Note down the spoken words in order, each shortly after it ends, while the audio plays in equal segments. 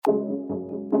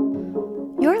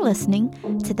You're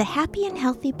listening to the Happy and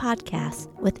Healthy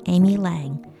Podcast with Amy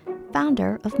Lang,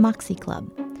 founder of Moxie Club.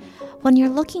 When you're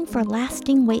looking for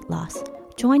lasting weight loss,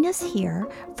 join us here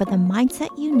for the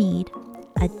mindset you need,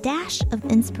 a dash of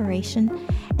inspiration,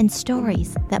 and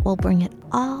stories that will bring it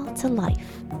all to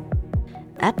life.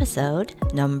 Episode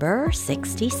number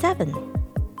 67.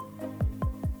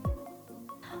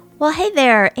 Well, hey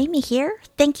there, Amy here.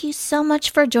 Thank you so much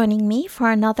for joining me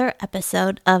for another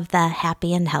episode of the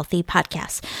Happy and Healthy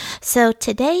Podcast. So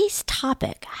today's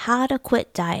topic, how to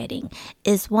quit dieting,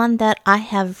 is one that I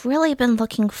have really been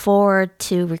looking forward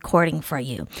to recording for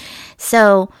you.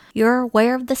 So you're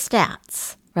aware of the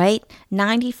stats, right?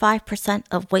 95%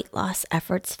 of weight loss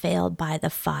efforts failed by the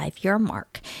 5-year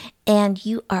mark, and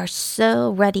you are so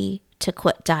ready to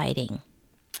quit dieting.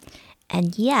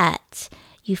 And yet,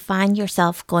 you find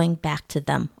yourself going back to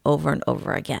them over and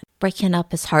over again. Breaking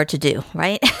up is hard to do,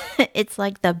 right? It's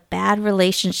like the bad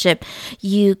relationship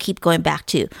you keep going back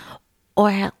to,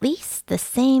 or at least the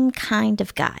same kind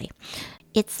of guy.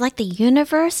 It's like the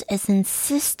universe is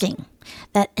insisting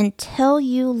that until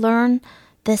you learn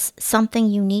this something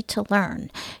you need to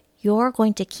learn, you're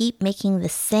going to keep making the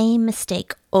same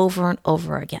mistake over and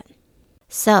over again.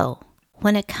 So,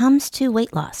 when it comes to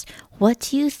weight loss, what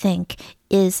do you think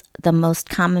is the most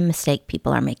common mistake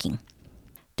people are making?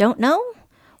 Don't know?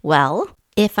 Well,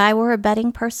 if I were a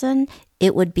betting person,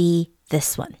 it would be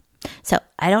this one. So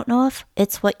I don't know if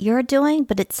it's what you're doing,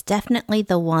 but it's definitely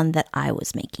the one that I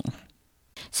was making.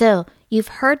 So you've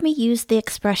heard me use the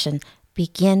expression,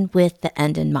 begin with the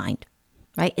end in mind,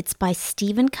 right? It's by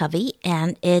Stephen Covey,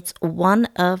 and it's one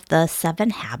of the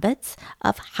 7 habits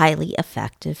of highly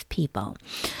effective people.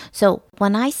 So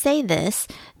when I say this,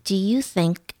 do you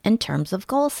think in terms of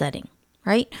goal setting,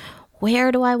 right?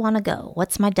 Where do I want to go?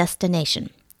 What's my destination?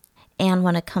 And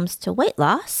when it comes to weight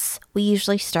loss, we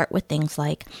usually start with things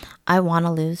like, I want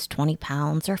to lose 20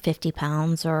 pounds or 50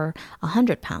 pounds or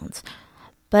 100 pounds.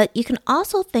 But you can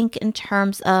also think in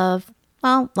terms of,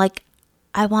 well, like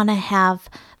I want to have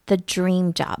the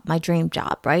dream job, my dream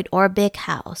job, right? Or a big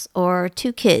house or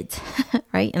 2 kids,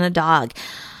 right? And a dog.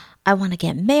 I want to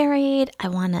get married. I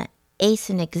want to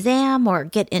ace an exam or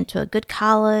get into a good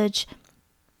college.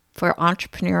 For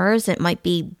entrepreneurs, it might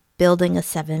be building a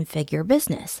 7-figure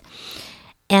business.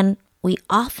 And we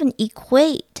often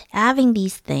equate having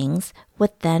these things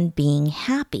with then being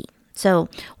happy. So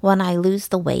when I lose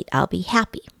the weight, I'll be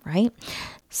happy, right?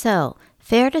 So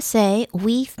fair to say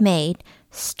we've made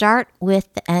start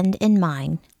with the end in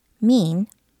mind mean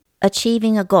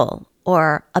achieving a goal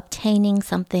or obtaining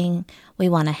something we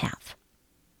want to have.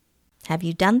 Have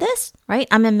you done this? Right?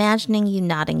 I'm imagining you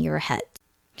nodding your head.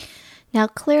 Now,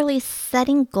 clearly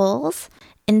setting goals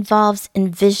involves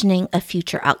envisioning a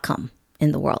future outcome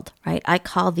in the world, right? I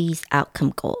call these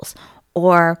outcome goals.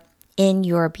 Or in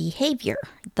your behavior,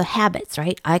 the habits,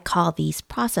 right? I call these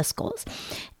process goals.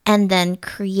 And then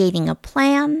creating a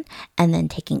plan and then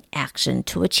taking action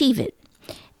to achieve it.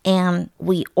 And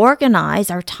we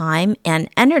organize our time and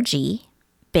energy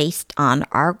based on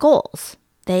our goals.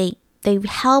 They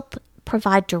help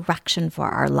provide direction for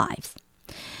our lives.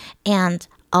 And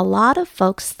a lot of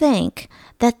folks think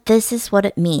that this is what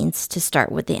it means to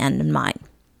start with the end in mind.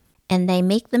 And they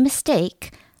make the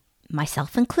mistake,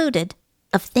 myself included,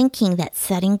 of thinking that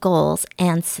setting goals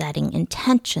and setting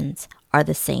intentions are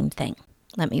the same thing.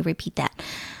 Let me repeat that.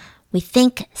 We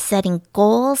think setting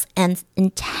goals and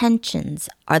intentions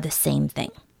are the same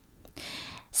thing.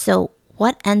 So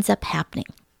what ends up happening?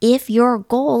 If your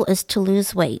goal is to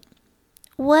lose weight,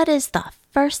 what is the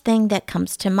first thing that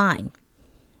comes to mind?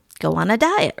 Go on a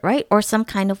diet, right? Or some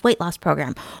kind of weight loss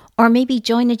program. Or maybe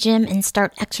join a gym and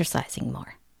start exercising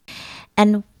more.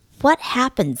 And what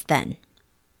happens then?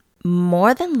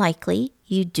 More than likely,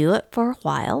 you do it for a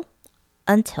while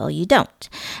until you don't.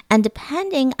 And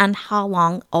depending on how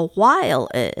long a while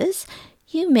is,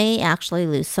 you may actually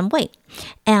lose some weight.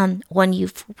 And when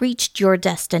you've reached your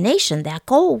destination, that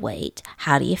goal weight,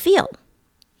 how do you feel?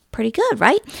 Pretty good,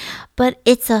 right? But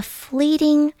it's a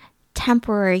fleeting,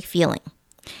 temporary feeling.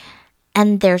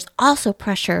 And there's also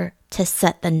pressure to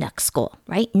set the next goal,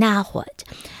 right? Now what?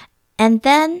 And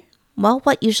then, well,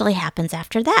 what usually happens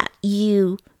after that?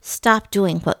 You stop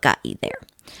doing what got you there.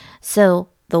 So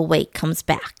the weight comes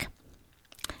back.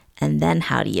 And then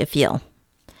how do you feel?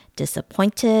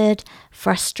 Disappointed,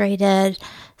 frustrated,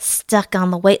 stuck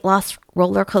on the weight loss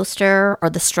roller coaster or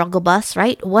the struggle bus,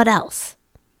 right? What else?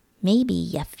 Maybe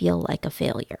you feel like a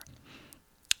failure.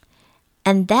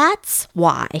 And that's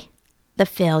why the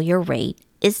failure rate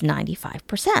is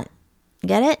 95%.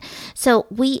 Get it? So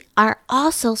we are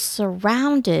also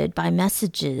surrounded by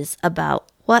messages about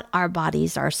what our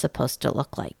bodies are supposed to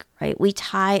look like, right? We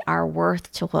tie our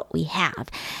worth to what we have.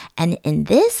 And in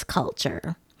this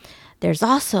culture, there's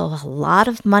also a lot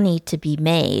of money to be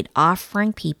made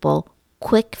offering people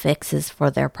quick fixes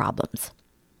for their problems.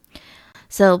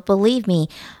 So believe me,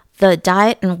 the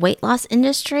diet and weight loss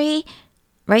industry,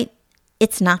 right,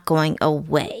 it's not going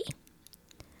away.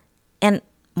 And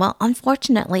well,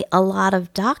 unfortunately, a lot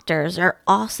of doctors are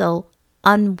also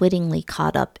unwittingly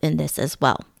caught up in this as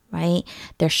well, right?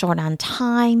 They're short on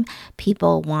time.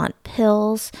 People want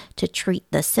pills to treat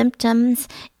the symptoms.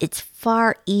 It's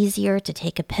far easier to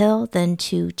take a pill than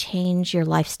to change your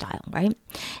lifestyle, right?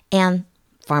 And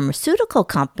pharmaceutical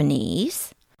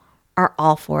companies are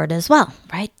all for it as well,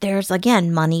 right? There's,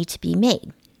 again, money to be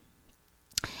made.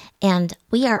 And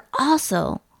we are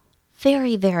also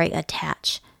very, very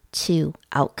attached to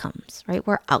outcomes, right?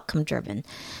 We're outcome driven.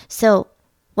 So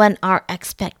when our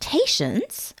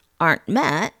expectations aren't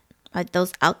met, right,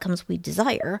 those outcomes we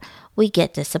desire, we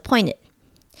get disappointed.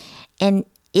 And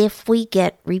if we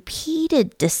get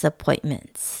repeated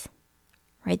disappointments,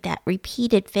 right, that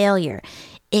repeated failure,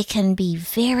 it can be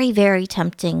very, very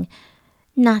tempting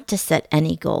not to set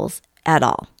any goals at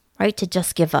all, right? To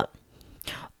just give up.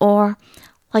 Or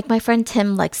like my friend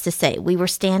Tim likes to say, we were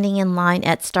standing in line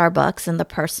at Starbucks and the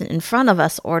person in front of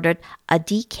us ordered a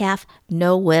decaf,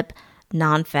 no whip,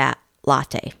 non-fat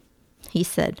latte. He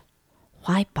said,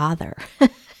 why bother?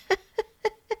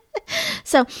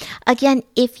 So again,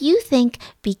 if you think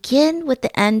begin with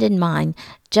the end in mind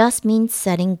just means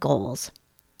setting goals,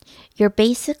 you're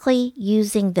basically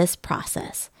using this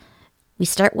process. We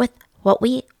start with what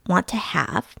we want to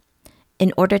have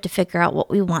in order to figure out what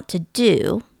we want to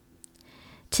do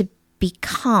to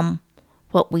become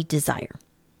what we desire.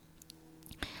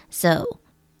 So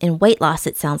in weight loss,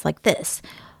 it sounds like this.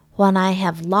 When I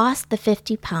have lost the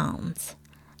 50 pounds,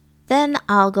 then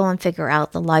I'll go and figure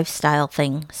out the lifestyle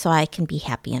thing so I can be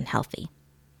happy and healthy.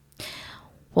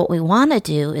 What we want to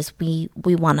do is we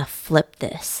want to flip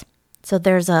this. So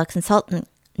there's a consultant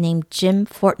named Jim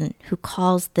Fortin who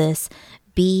calls this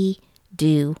be,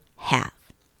 do, have.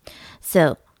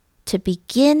 So to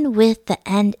begin with the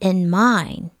end in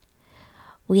mind,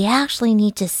 we actually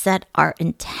need to set our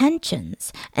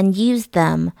intentions and use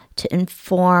them to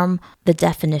inform the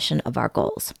definition of our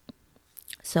goals.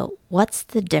 So what's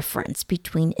the difference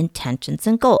between intentions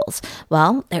and goals?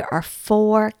 Well, there are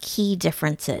 4 key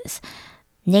differences: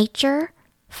 nature,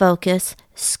 focus,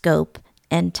 scope,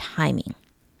 and timing.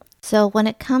 So when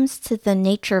it comes to the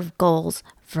nature of goals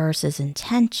versus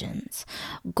intentions,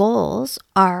 goals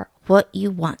are what you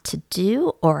want to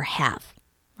do or have,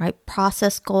 right?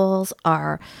 Process goals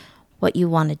are what you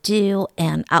want to do,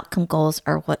 and outcome goals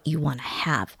are what you want to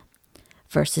have.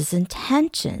 Versus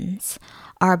intentions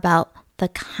are about the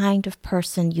kind of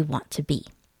person you want to be.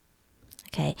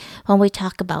 Okay, when we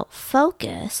talk about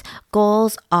focus,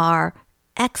 goals are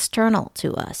external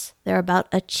to us. They're about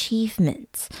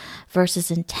achievements,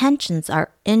 versus intentions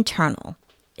are internal.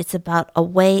 It's about a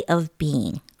way of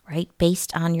being, right?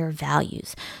 Based on your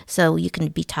values. So you can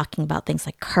be talking about things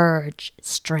like courage,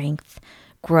 strength,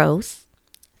 growth,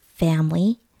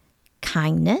 family,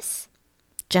 kindness,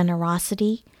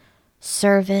 generosity,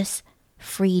 service,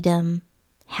 freedom,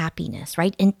 happiness,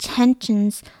 right?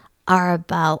 Intentions are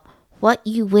about what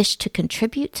you wish to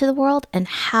contribute to the world and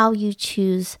how you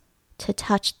choose to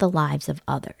touch the lives of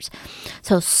others.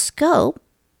 So scope,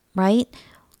 right?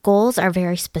 Goals are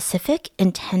very specific.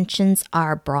 Intentions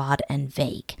are broad and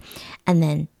vague. And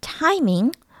then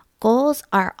timing, goals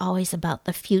are always about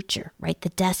the future, right? The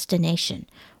destination.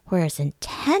 Whereas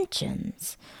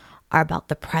intentions are about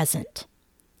the present.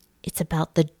 It's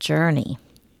about the journey.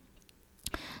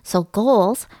 So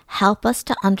goals help us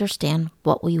to understand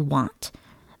what we want,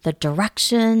 the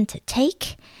direction to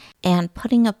take, and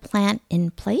putting a plan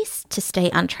in place to stay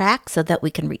on track so that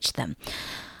we can reach them.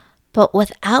 But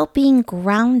without being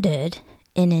grounded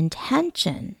in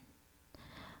intention,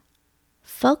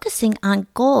 focusing on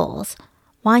goals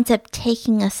winds up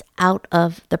taking us out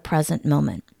of the present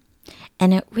moment.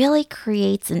 And it really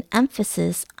creates an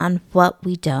emphasis on what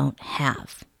we don't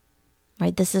have.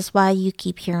 Right? This is why you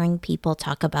keep hearing people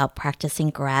talk about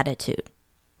practicing gratitude,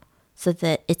 so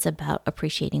that it's about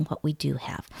appreciating what we do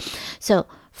have. So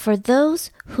for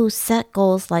those who set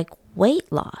goals like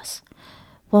weight loss,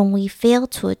 when we fail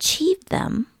to achieve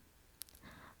them,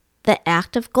 the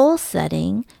act of goal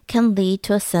setting can lead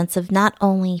to a sense of not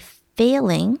only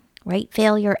failing, right?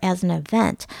 Failure as an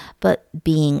event, but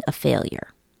being a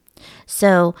failure.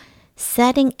 So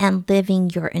setting and living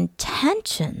your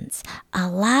intentions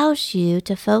allows you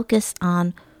to focus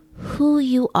on who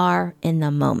you are in the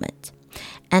moment.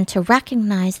 and to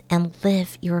recognize and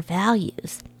live your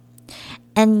values.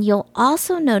 And you'll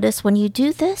also notice when you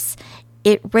do this,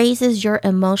 it raises your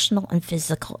emotional and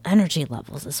physical energy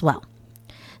levels as well.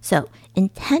 So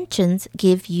intentions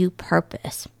give you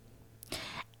purpose,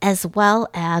 as well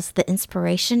as the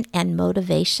inspiration and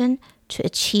motivation to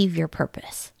achieve your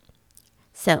purpose.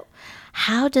 So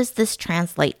how does this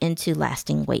translate into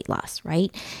lasting weight loss,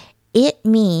 right? It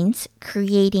means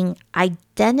creating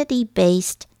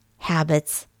identity-based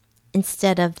habits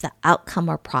instead of the outcome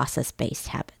or process-based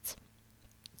habits.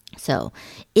 So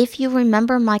if you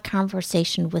remember my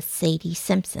conversation with Sadie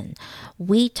Simpson,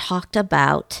 we talked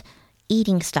about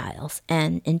eating styles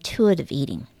and intuitive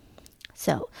eating.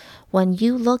 So when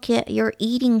you look at your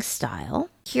eating style,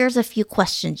 here's a few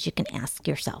questions you can ask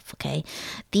yourself, okay?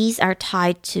 These are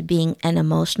tied to being an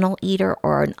emotional eater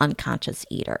or an unconscious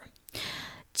eater.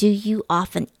 Do you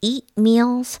often eat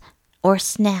meals or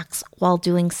snacks while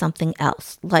doing something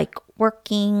else, like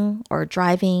working or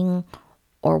driving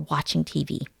or watching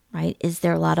TV, right? Is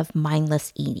there a lot of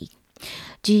mindless eating?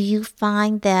 Do you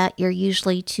find that you're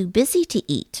usually too busy to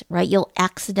eat, right? You'll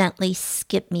accidentally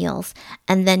skip meals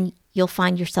and then you'll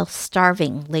find yourself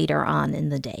starving later on in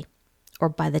the day or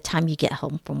by the time you get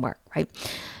home from work, right?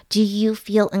 Do you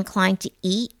feel inclined to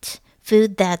eat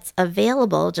food that's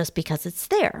available just because it's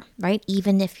there, right?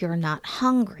 Even if you're not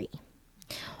hungry?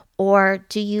 Or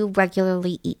do you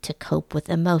regularly eat to cope with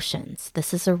emotions?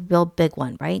 This is a real big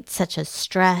one, right? Such as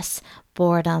stress,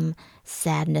 boredom,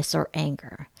 sadness, or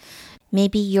anger.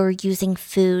 Maybe you're using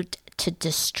food to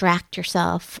distract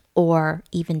yourself or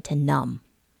even to numb,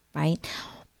 right?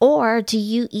 Or do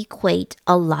you equate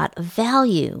a lot of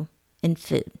value in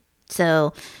food?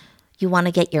 So you want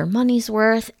to get your money's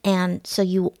worth, and so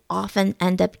you often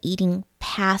end up eating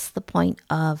past the point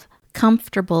of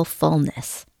comfortable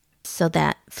fullness so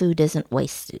that food isn't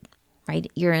wasted, right?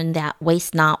 You're in that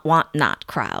waste not, want not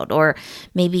crowd, or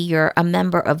maybe you're a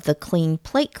member of the Clean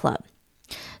Plate Club.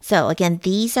 So again,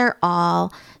 these are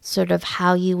all sort of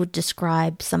how you would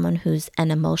describe someone who's an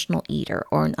emotional eater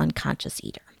or an unconscious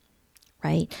eater,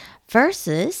 right?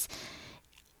 Versus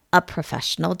a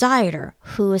professional dieter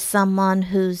who is someone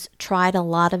who's tried a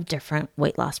lot of different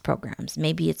weight loss programs.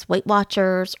 Maybe it's Weight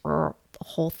Watchers or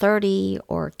Whole30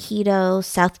 or Keto,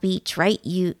 South Beach, right?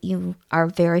 You are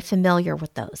very familiar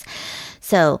with those.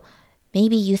 So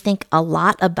maybe you think a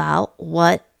lot about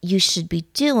what you should be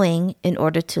doing in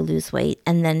order to lose weight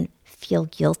and then feel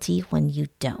guilty when you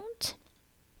don't.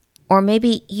 Or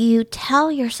maybe you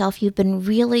tell yourself you've been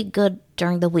really good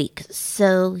during the week,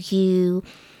 so you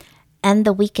end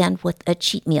the weekend with a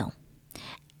cheat meal.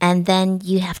 And then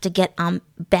you have to get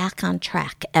back on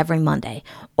track every Monday.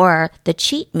 Or the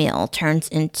cheat meal turns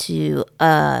into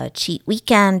a cheat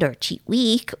weekend or cheat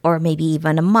week or maybe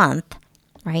even a month,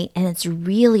 right? And it's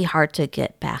really hard to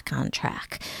get back on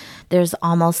track. There's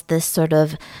almost this sort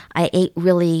of, I ate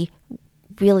really,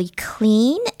 really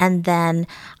clean and then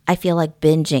I feel like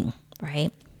binging,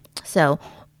 right? So,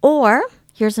 or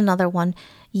here's another one.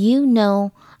 You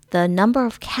know the number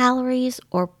of calories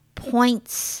or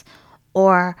points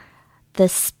or the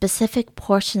specific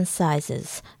portion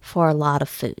sizes for a lot of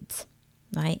foods,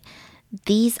 right?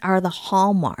 These are the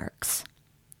hallmarks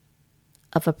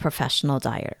of a professional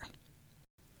dieter.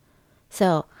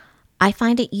 So I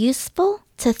find it useful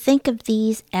to think of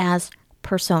these as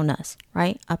personas,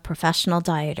 right? A professional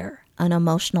dieter, an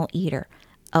emotional eater,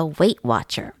 a Weight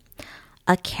Watcher,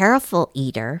 a careful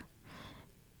eater,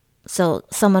 so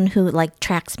someone who like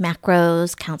tracks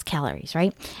macros, counts calories,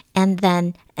 right? And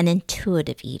then an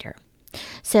intuitive eater.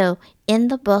 So in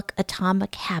the book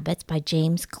Atomic Habits by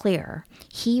James Clear,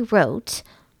 he wrote,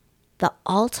 the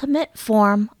ultimate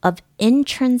form of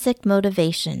intrinsic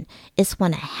motivation is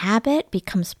when a habit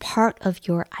becomes part of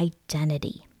your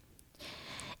identity.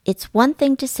 It's one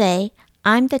thing to say,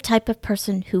 I'm the type of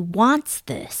person who wants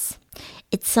this.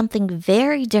 It's something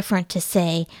very different to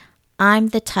say, I'm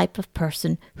the type of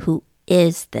person who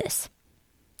is this.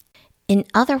 In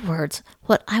other words,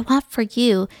 what I want for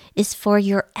you is for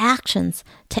your actions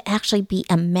to actually be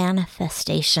a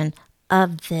manifestation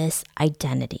of this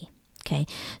identity. Okay,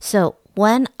 so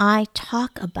when I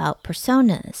talk about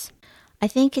personas, I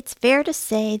think it's fair to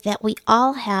say that we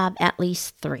all have at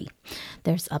least three.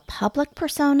 There's a public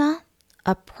persona,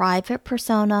 a private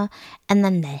persona, and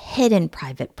then the hidden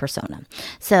private persona.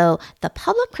 So the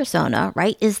public persona,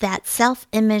 right, is that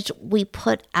self-image we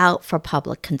put out for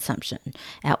public consumption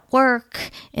at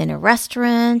work, in a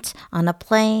restaurant, on a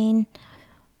plane,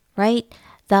 right?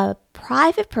 The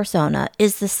private persona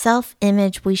is the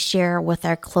self-image we share with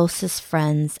our closest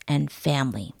friends and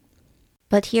family.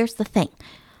 But here's the thing.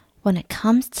 When it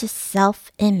comes to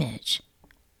self-image,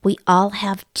 We all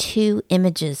have two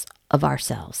images of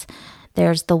ourselves.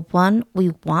 There's the one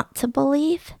we want to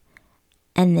believe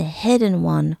and the hidden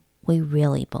one we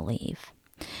really believe.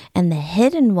 And the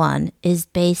hidden one is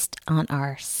based on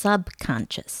our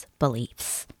subconscious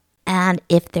beliefs. And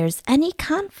if there's any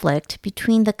conflict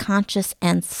between the conscious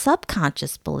and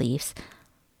subconscious beliefs,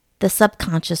 the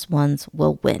subconscious ones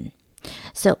will win.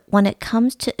 So when it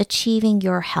comes to achieving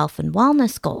your health and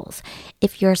wellness goals,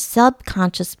 if your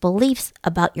subconscious beliefs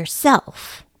about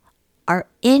yourself are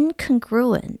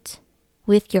incongruent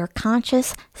with your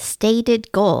conscious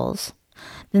stated goals,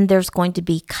 then there's going to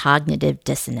be cognitive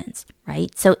dissonance,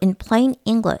 right? So in plain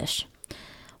English,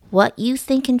 what you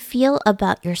think and feel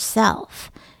about yourself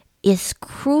is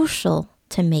crucial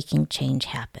to making change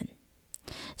happen.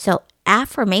 So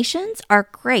affirmations are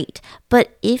great,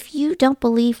 but if you don't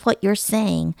believe what you're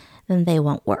saying, then they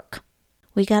won't work.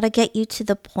 We got to get you to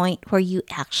the point where you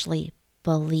actually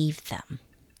believe them.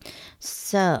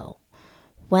 So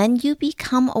when you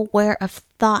become aware of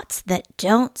thoughts that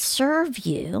don't serve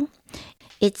you,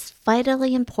 it's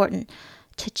vitally important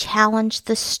to challenge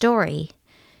the story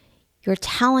you're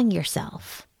telling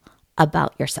yourself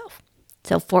about yourself.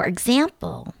 So, for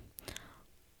example,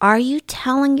 are you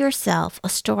telling yourself a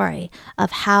story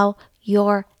of how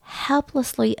you're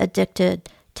helplessly addicted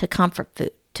to comfort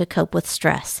food to cope with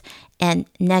stress and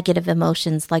negative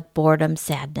emotions like boredom,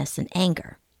 sadness, and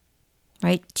anger?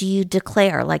 Right? Do you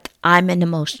declare, like, I'm an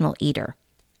emotional eater?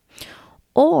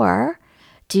 Or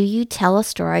do you tell a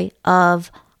story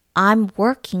of, I'm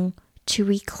working to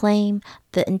reclaim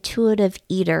the intuitive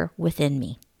eater within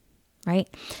me? Right?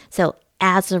 So,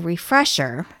 as a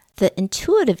refresher, the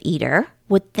intuitive eater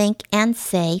would think and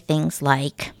say things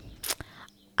like,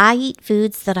 I eat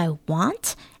foods that I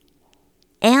want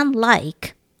and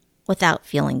like without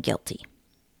feeling guilty.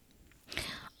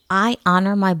 I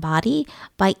honor my body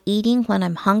by eating when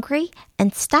I'm hungry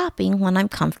and stopping when I'm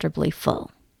comfortably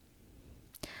full.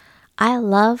 I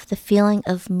love the feeling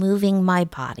of moving my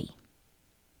body,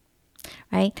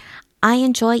 right? I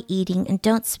enjoy eating and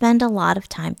don't spend a lot of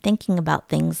time thinking about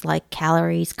things like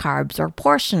calories, carbs, or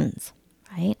portions,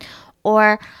 right?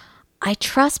 Or I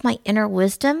trust my inner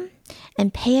wisdom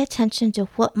and pay attention to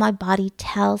what my body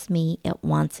tells me it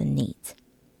wants and needs.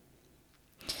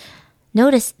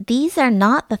 Notice these are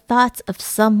not the thoughts of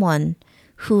someone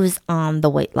who's on the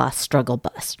weight loss struggle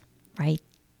bus, right?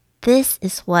 This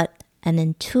is what an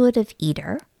intuitive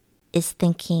eater is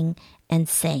thinking and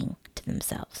saying to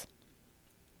themselves.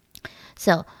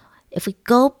 So if we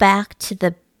go back to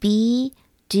the be,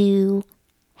 do,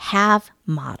 have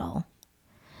model,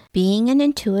 being an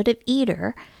intuitive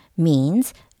eater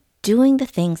means doing the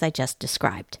things I just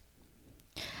described.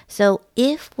 So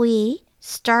if we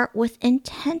start with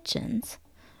intentions,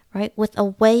 right, with a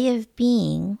way of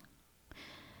being,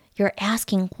 you're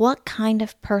asking, what kind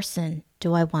of person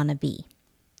do I want to be?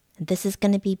 This is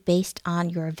going to be based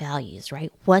on your values,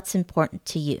 right? What's important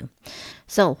to you?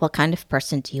 So what kind of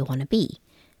person do you want to be?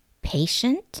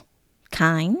 Patient,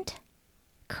 kind,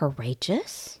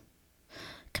 courageous,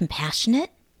 compassionate,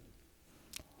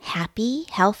 happy,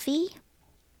 healthy,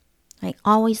 like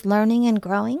always learning and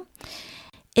growing?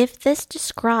 If this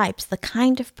describes the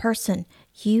kind of person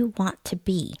you want to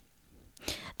be,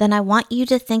 then I want you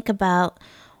to think about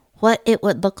what it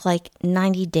would look like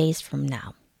 90 days from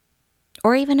now.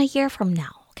 Or even a year from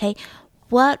now, okay?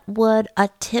 What would a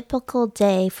typical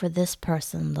day for this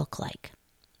person look like?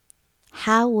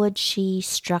 How would she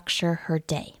structure her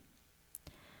day?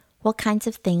 What kinds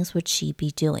of things would she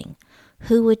be doing?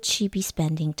 Who would she be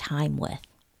spending time with?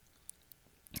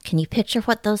 Can you picture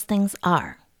what those things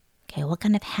are? Okay, what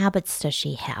kind of habits does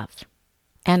she have?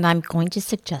 And I'm going to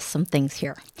suggest some things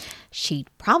here. She'd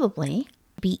probably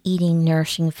be eating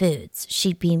nourishing foods.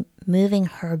 She'd be moving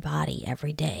her body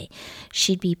every day.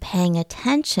 She'd be paying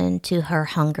attention to her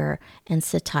hunger and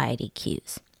satiety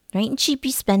cues, right? And she'd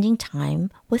be spending time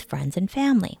with friends and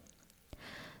family.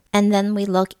 And then we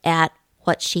look at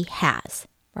what she has,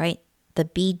 right? The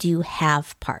be, do,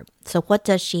 have part. So what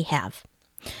does she have?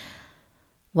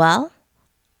 Well,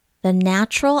 the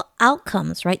natural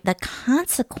outcomes, right? The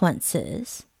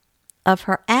consequences of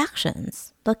her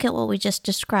actions. Look at what we just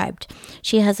described.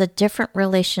 She has a different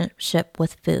relationship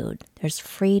with food. There's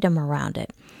freedom around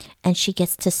it. And she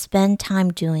gets to spend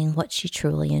time doing what she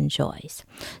truly enjoys.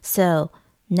 So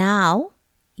now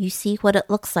you see what it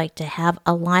looks like to have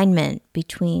alignment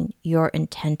between your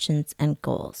intentions and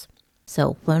goals.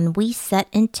 So when we set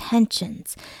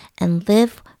intentions and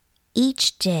live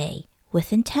each day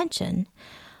with intention,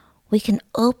 we can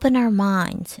open our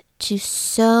minds to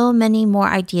so many more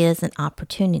ideas and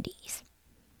opportunities.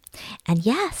 And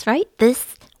yes, right,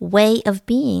 this way of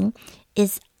being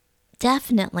is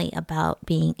definitely about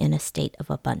being in a state of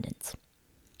abundance.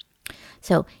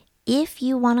 So if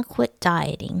you want to quit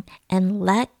dieting and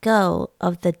let go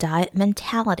of the diet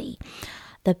mentality,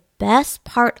 the best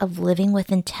part of living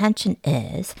with intention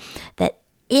is that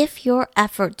if your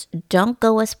efforts don't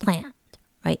go as planned,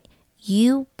 right,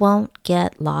 you won't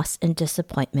get lost in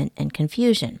disappointment and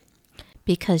confusion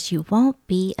because you won't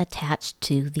be attached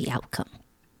to the outcome.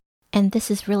 And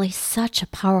this is really such a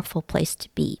powerful place to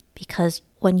be because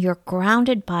when you're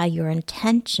grounded by your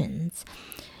intentions,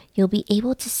 you'll be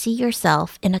able to see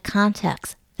yourself in a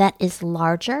context that is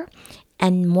larger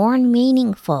and more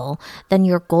meaningful than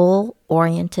your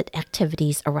goal-oriented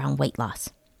activities around weight loss,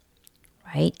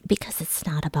 right? Because it's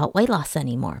not about weight loss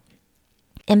anymore.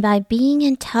 And by being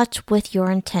in touch with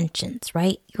your intentions,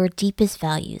 right, your deepest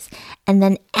values, and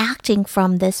then acting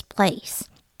from this place,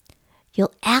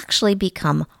 you'll actually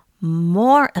become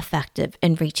more effective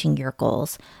in reaching your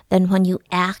goals than when you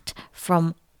act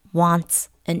from wants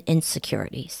and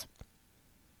insecurities.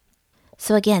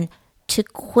 So again, to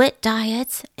quit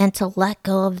diets and to let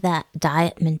go of that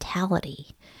diet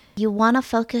mentality, you want to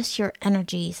focus your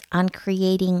energies on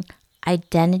creating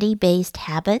identity-based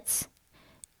habits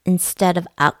instead of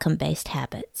outcome-based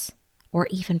habits or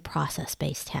even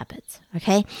process-based habits,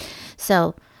 okay?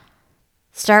 So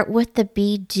start with the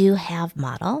be, do, have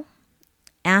model.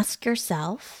 Ask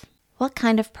yourself, what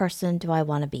kind of person do I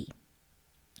want to be?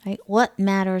 Right? What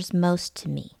matters most to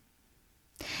me?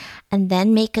 And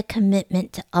then make a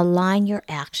commitment to align your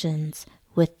actions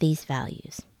with these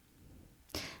values.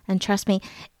 And trust me,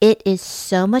 it is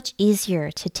so much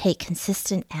easier to take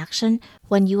consistent action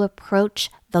when you approach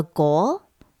the goal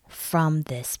from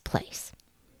this place.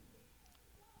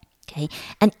 Okay,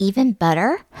 and even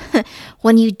better,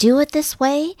 when you do it this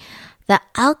way, the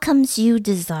outcomes you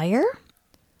desire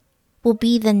will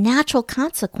be the natural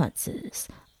consequences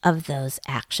of those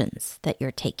actions that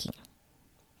you're taking.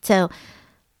 So,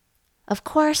 of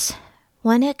course,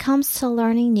 when it comes to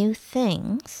learning new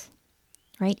things,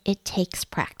 right, it takes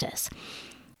practice.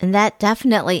 And that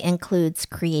definitely includes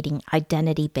creating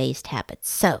identity-based habits.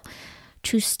 So,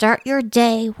 to start your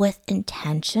day with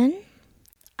intention,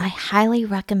 I highly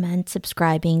recommend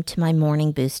subscribing to my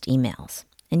Morning Boost emails.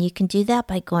 And you can do that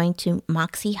by going to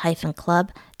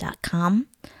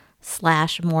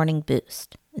moxie-club.com/morning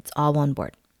boost. It's all one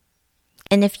word.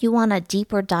 And if you want a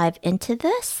deeper dive into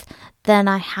this, then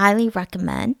I highly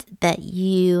recommend that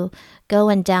you go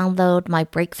and download my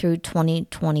Breakthrough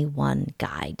 2021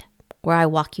 guide, where I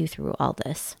walk you through all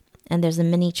this. And there's a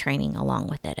mini training along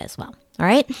with it as well. All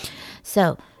right.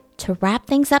 So to wrap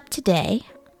things up today,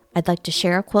 I'd like to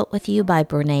share a quote with you by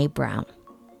Brené Brown.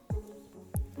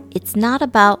 It's not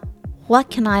about what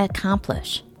can I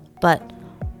accomplish, but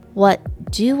what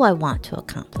do I want to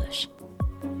accomplish?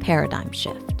 Paradigm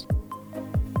shift.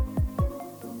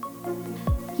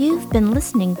 You've been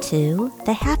listening to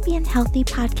the Happy and Healthy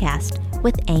Podcast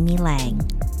with Amy Lang.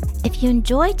 If you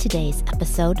enjoyed today's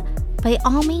episode, by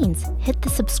all means, hit the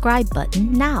subscribe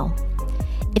button now.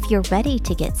 If you're ready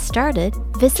to get started,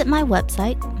 visit my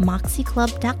website,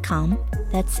 moxieclub.com.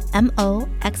 That's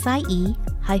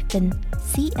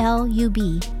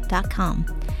moxie-club.com.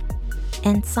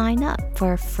 And sign up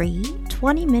for a free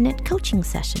 20-minute coaching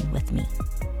session with me.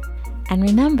 And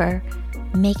remember,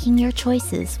 making your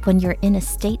choices when you're in a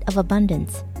state of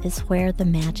abundance is where the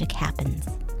magic happens.